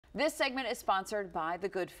This segment is sponsored by the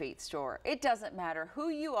Good Feet store. It doesn't matter who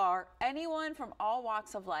you are, anyone from all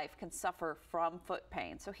walks of life can suffer from foot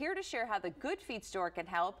pain. So here to share how the Good Feet store can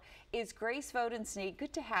help is Grace Voden-Sneed.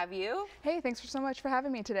 Good to have you. Hey, thanks so much for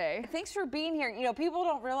having me today. Thanks for being here. You know, people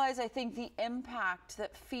don't realize, I think, the impact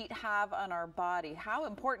that feet have on our body. How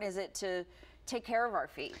important is it to take care of our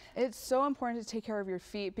feet? It's so important to take care of your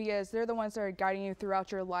feet because they're the ones that are guiding you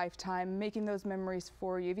throughout your lifetime, making those memories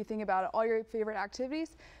for you. If you think about it, all your favorite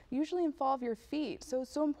activities usually involve your feet. So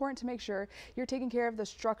it's so important to make sure you're taking care of the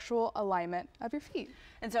structural alignment of your feet.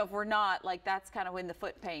 And so if we're not, like, that's kind of when the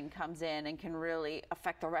foot pain comes in and can really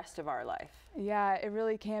affect the rest of our life. Yeah, it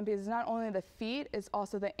really can, because it's not only the feet, it's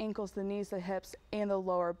also the ankles, the knees, the hips, and the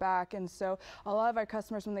lower back. And so a lot of our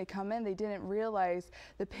customers, when they come in, they didn't realize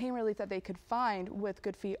the pain relief that they could find with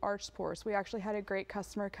Good Feet Arch Supports. We actually had a great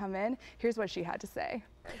customer come in. Here's what she had to say.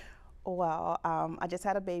 Well, I just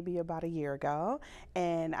had a baby about a year ago,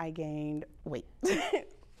 and I gained weight,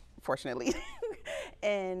 fortunately.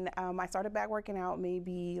 And I started back working out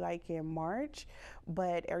maybe like in March,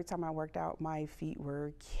 but every time I worked out, my feet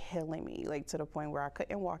were killing me, like to the point where I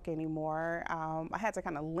couldn't walk anymore. I had to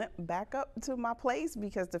kind of limp back up to my place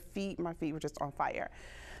because my feet were just on fire.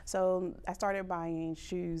 So I started buying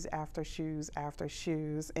shoes after shoes after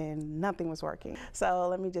shoes, and nothing was working. So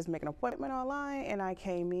let me just make an appointment online, and I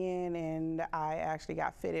came in and I actually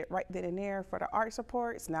got fitted right then and there for the arch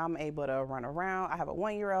supports. Now I'm able to run around. I have a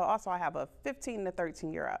 1-year-old. Also, I have a 15 to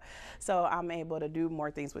 13-year-old. So I'm able to do more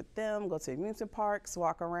things with them, go to amusement parks,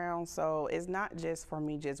 walk around. So it's not just for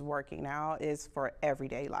me just working out, it's for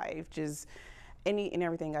everyday life. Just any and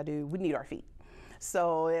everything I do, we need our feet.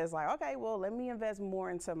 So it's like, okay, well, let me invest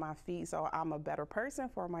more into my feet so I'm a better person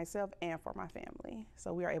for myself and for my family.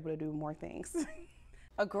 So we are able to do more things.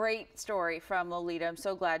 A great story from Lolita. I'm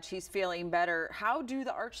so glad she's feeling better. How do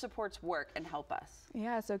the arch supports work and help us?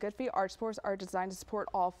 Yeah, so Good Feet Arch Supports are designed to support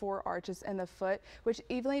all 4 arches in the foot, which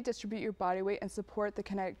evenly distribute your body weight and support the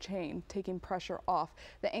kinetic chain, taking pressure off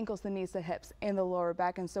the ankles, the knees, the hips, and the lower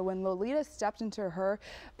back. And so when Lolita stepped into her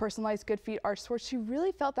personalized Good Feet Arch Supports, she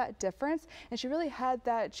really felt that difference, and she really had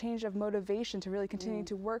that change of motivation to really continue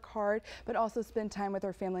to work hard, but also spend time with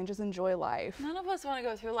her family and just enjoy life. None of us want to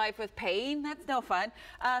go through life with pain. That's no fun.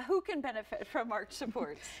 Who can benefit from arch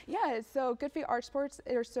supports? Yeah, so Good Feet Arch Supports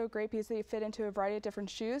are so great because they fit into a variety of different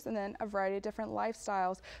shoes and then a variety of different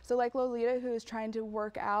lifestyles. So like Lolita, who is trying to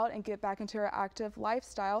work out and get back into her active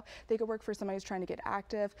lifestyle, they could work for somebody who's trying to get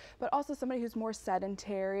active, but also somebody who's more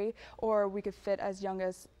sedentary, or we could fit as young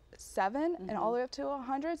as 7 and all the way up to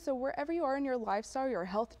 100. So wherever you are in your lifestyle, your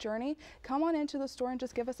health journey, come on into the store and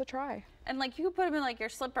just give us a try. And like, you could put them in like your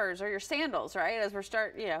slippers or your sandals, right? As we're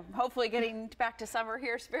hopefully getting back to summer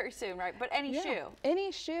here very soon, right? But any shoe.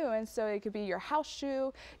 Any shoe. And so it could be your house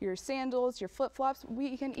shoe, your sandals, your flip-flops.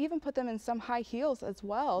 We can even put them in some high heels as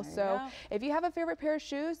well. So if you have a favorite pair of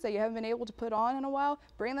shoes that you haven't been able to put on in a while,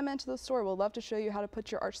 bring them into the store. We'll love to show you how to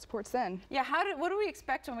put your arch supports in. Yeah, what do we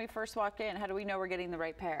expect when we first walk in? How do we know we're getting the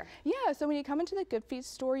right pair? Yeah, so when you come into the Good Feet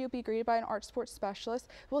store, you'll be greeted by an arch support specialist.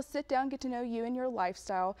 We'll sit down, get to know you and your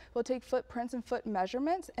lifestyle. We'll take footprints and foot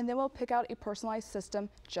measurements, and then we'll pick out a personalized system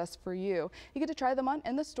just for you. You get to try them on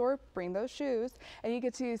in the store, bring those shoes, and you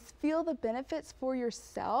get to feel the benefits for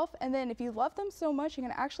yourself. And then if you love them so much, you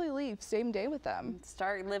can actually leave same day with them.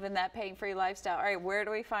 Start living that pain-free lifestyle. All right, where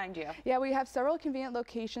do we find you? Yeah, we have several convenient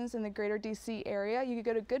locations in the greater DC area. You could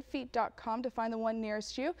go to goodfeet.com to find the one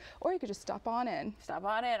nearest you, or you could just stop on in. Stop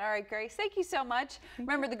on in. All right, Grace, thank you so much.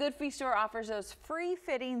 Remember, the Good Feet store offers those free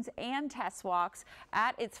fittings and test walks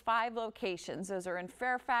at its 5 locations. Those are in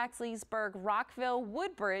Fairfax, Leesburg, Rockville,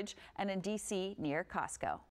 Woodbridge, and in DC near Costco.